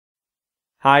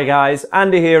Hi guys,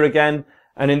 Andy here again,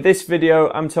 and in this video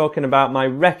I'm talking about my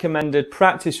recommended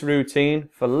practice routine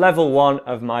for level 1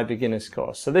 of my beginner's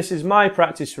course. So this is my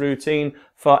practice routine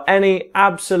for any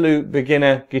absolute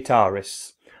beginner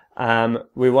guitarists.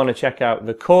 We want to check out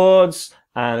the chords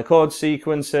and the chord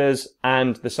sequences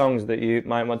and the songs that you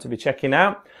might want to be checking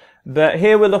out. But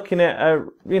here we're looking at,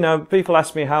 people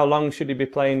ask me how long should you be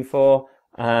playing for,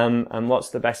 and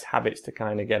what's the best habits to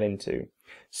kind of get into.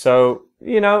 So,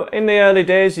 in the early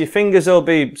days, your fingers will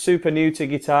be super new to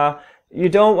guitar. You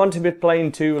don't want to be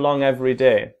playing too long every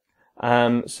day.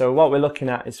 So what we're looking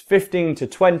at is 15 to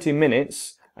 20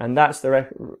 minutes, and that's the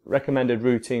recommended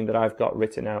routine that I've got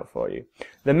written out for you.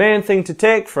 The main thing to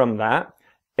take from that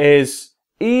is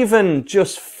even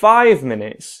just 5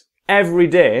 minutes every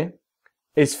day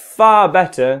is far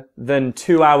better than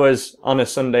 2 hours on a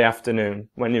Sunday afternoon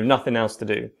when you've nothing else to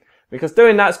do. Because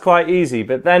doing that's quite easy,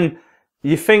 but then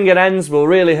your finger ends will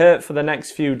really hurt for the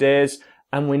next few days,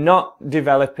 and we're not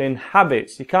developing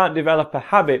habits. You can't develop a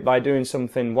habit by doing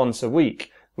something once a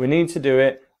week. We need to do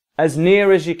it as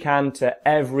near as you can to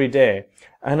every day.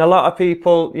 And a lot of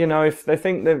people, if they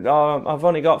think that, oh, I've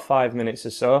only got 5 minutes or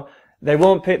so, they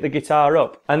won't pick the guitar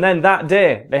up. And then that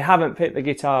day, they haven't picked the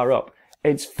guitar up.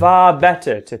 It's far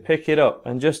better to pick it up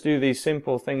and just do these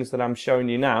simple things that I'm showing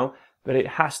you now, but it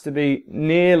has to be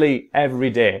nearly every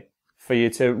day for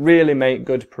you to really make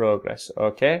good progress,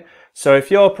 okay? So if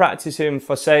you're practicing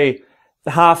for, say,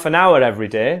 half an hour every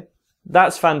day,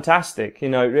 that's fantastic,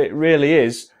 it really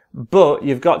is, but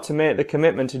you've got to make the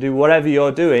commitment to do whatever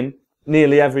you're doing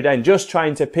nearly every day. And just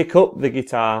trying to pick up the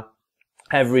guitar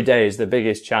every day is the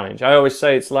biggest challenge. I always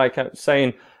say it's like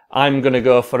saying, I'm going to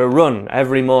go for a run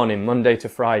every morning, Monday to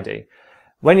Friday.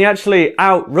 When you're actually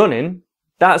out running,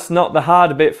 that's not the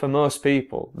hard bit for most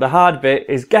people. The hard bit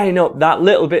is getting up that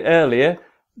little bit earlier,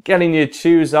 getting your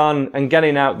shoes on and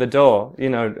getting out the door,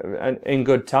 in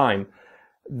good time.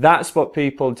 That's what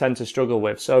people tend to struggle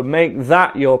with. So make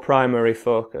that your primary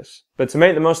focus. But to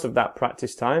make the most of that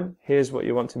practice time, here's what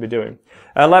you want to be doing.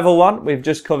 Level 1, we've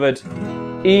just covered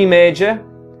E major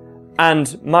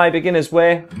and my beginner's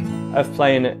way of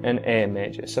playing an A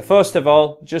major. So first of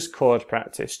all, just chord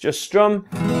practice. Just strum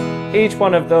each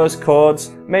one of those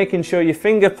chords, making sure your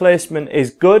finger placement is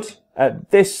good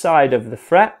at this side of the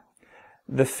fret.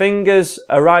 The fingers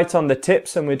are right on the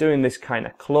tips, and we're doing this kind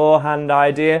of claw hand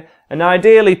idea. And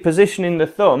ideally positioning the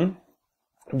thumb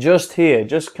just here,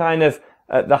 just kind of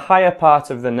at the higher part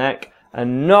of the neck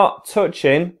and not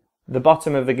touching the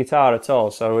bottom of the guitar at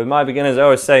all. So with my beginners, I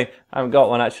always say, I haven't got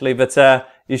one actually, but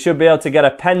you should be able to get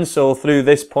a pencil through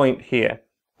this point here.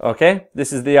 Okay,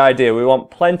 this is the idea. We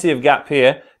want plenty of gap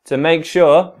here to make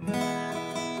sure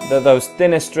that those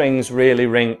thinner strings really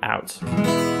ring out.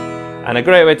 And a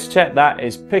great way to check that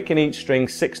is picking each string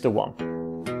 6 to 1.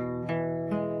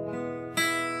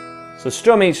 So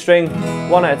strum each string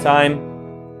one at a time,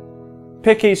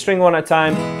 pick each string one at a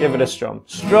time, give it a strum.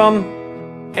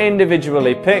 Strum,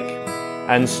 individually pick,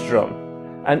 and strum.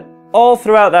 And all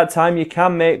throughout that time you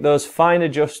can make those fine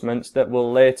adjustments that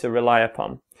we'll later rely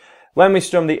upon. When we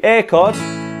strum the A chord,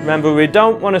 remember, we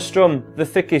don't want to strum the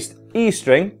thickest E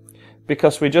string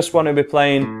because we just want to be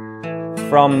playing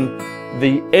from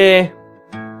the A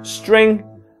string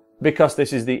because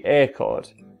this is the A chord.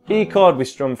 E chord, we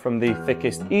strum from the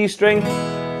thickest E string.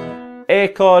 A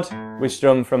chord, we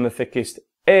strum from the thickest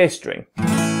A string.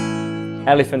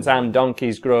 Elephants and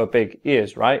donkeys grow big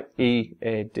ears, right? E,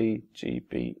 A, D, G,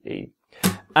 B, E.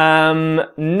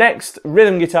 Next,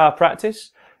 rhythm guitar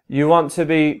practice. You want to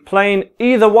be playing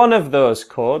either one of those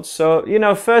chords. So,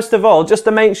 first of all, just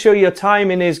to make sure your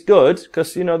timing is good,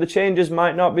 because, the changes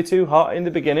might not be too hot in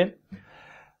the beginning.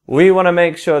 We want to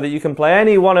make sure that you can play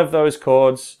any one of those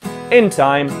chords in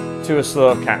time to a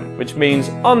slow count, which means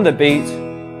on the beat,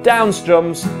 down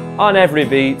strums on every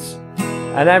beat,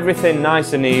 and everything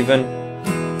nice and even.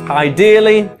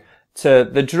 Ideally, to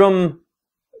the drum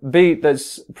beat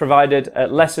that's provided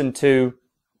at lesson 2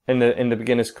 in the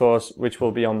beginner's course, which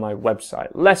will be on my website.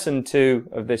 Lesson 2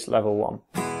 of this level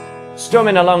 1.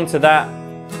 Strumming along to that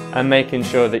and making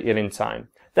sure that you're in time.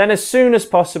 Then as soon as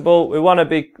possible, we want to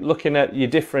be looking at your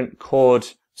different chord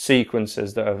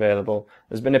sequences that are available.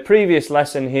 There's been a previous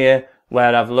lesson here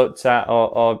where I've looked at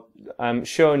or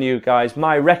shown you guys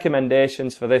my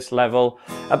recommendations for this level.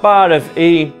 A bar of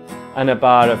E and a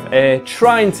bar of A,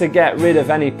 trying to get rid of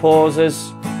any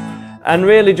pauses and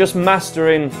really just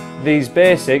mastering these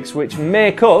basics which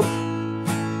make up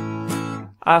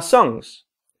our songs.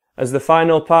 As the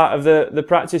final part of the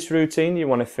practice routine, you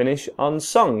want to finish on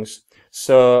songs.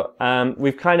 So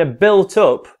we've kind of built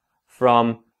up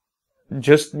from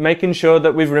just making sure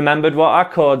that we've remembered what our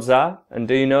chords are, and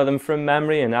do you know them from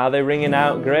memory, and are they ringing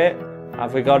out great?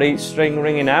 Have we got each string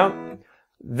ringing out?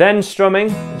 Then strumming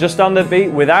just on the beat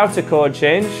without a chord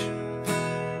change.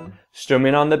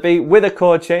 Strumming on the beat with a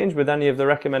chord change with any of the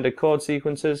recommended chord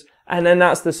sequences, and then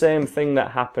that's the same thing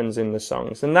that happens in the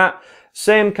songs. And that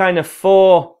same kind of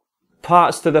 4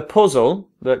 parts to the puzzle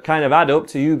that kind of add up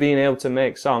to you being able to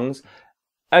make songs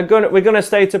we're going to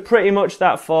stay to pretty much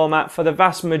that format for the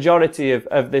vast majority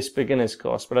of this beginner's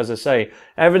course. But as I say,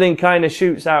 everything kind of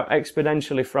shoots out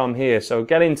exponentially from here. So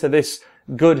get into this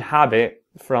good habit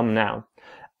from now.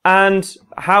 And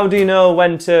how do you know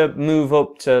when to move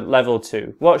up to level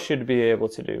 2? What should you be able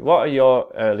to do? What are your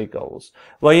early goals?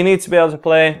 Well, you need to be able to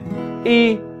play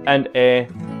E and A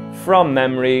from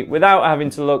memory without having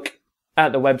to look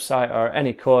at the website or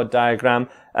any chord diagram,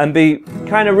 and be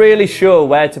kind of really sure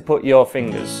where to put your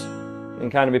fingers and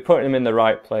kind of be putting them in the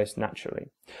right place naturally.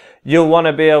 You'll want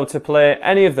to be able to play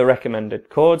any of the recommended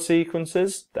chord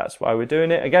sequences. That's why we're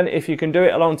doing it. Again, if you can do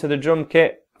it along to the drum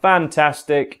kit,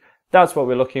 fantastic. That's what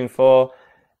we're looking for.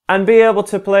 And be able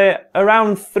to play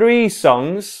around 3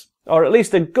 songs, or at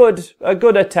least a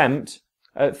good attempt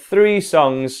at 3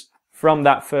 songs from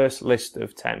that first list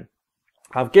of 10.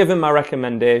 I've given my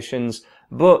recommendations,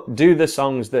 but do the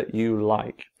songs that you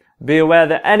like. Be aware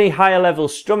that any higher level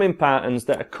strumming patterns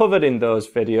that are covered in those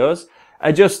videos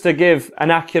are just to give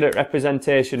an accurate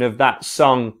representation of that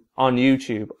song on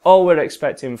YouTube. All we're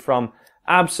expecting from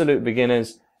absolute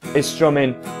beginners is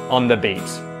strumming on the beat.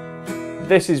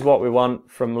 This is what we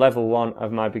want from level 1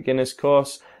 of my beginner's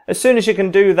course. As soon as you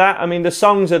can do that, I mean, the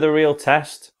songs are the real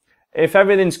test. If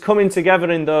everything's coming together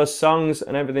in those songs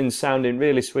and everything's sounding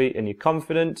really sweet and you're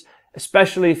confident,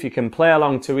 especially if you can play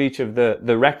along to each of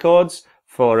the records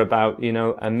for about,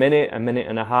 a minute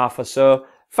and a half or so,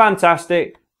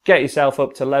 fantastic. Get yourself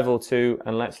up to level 2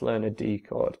 and let's learn a D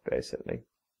chord, basically.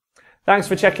 Thanks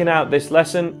for checking out this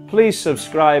lesson. Please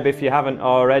subscribe if you haven't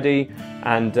already.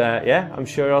 And yeah, I'm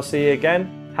sure I'll see you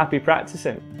again. Happy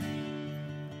practicing.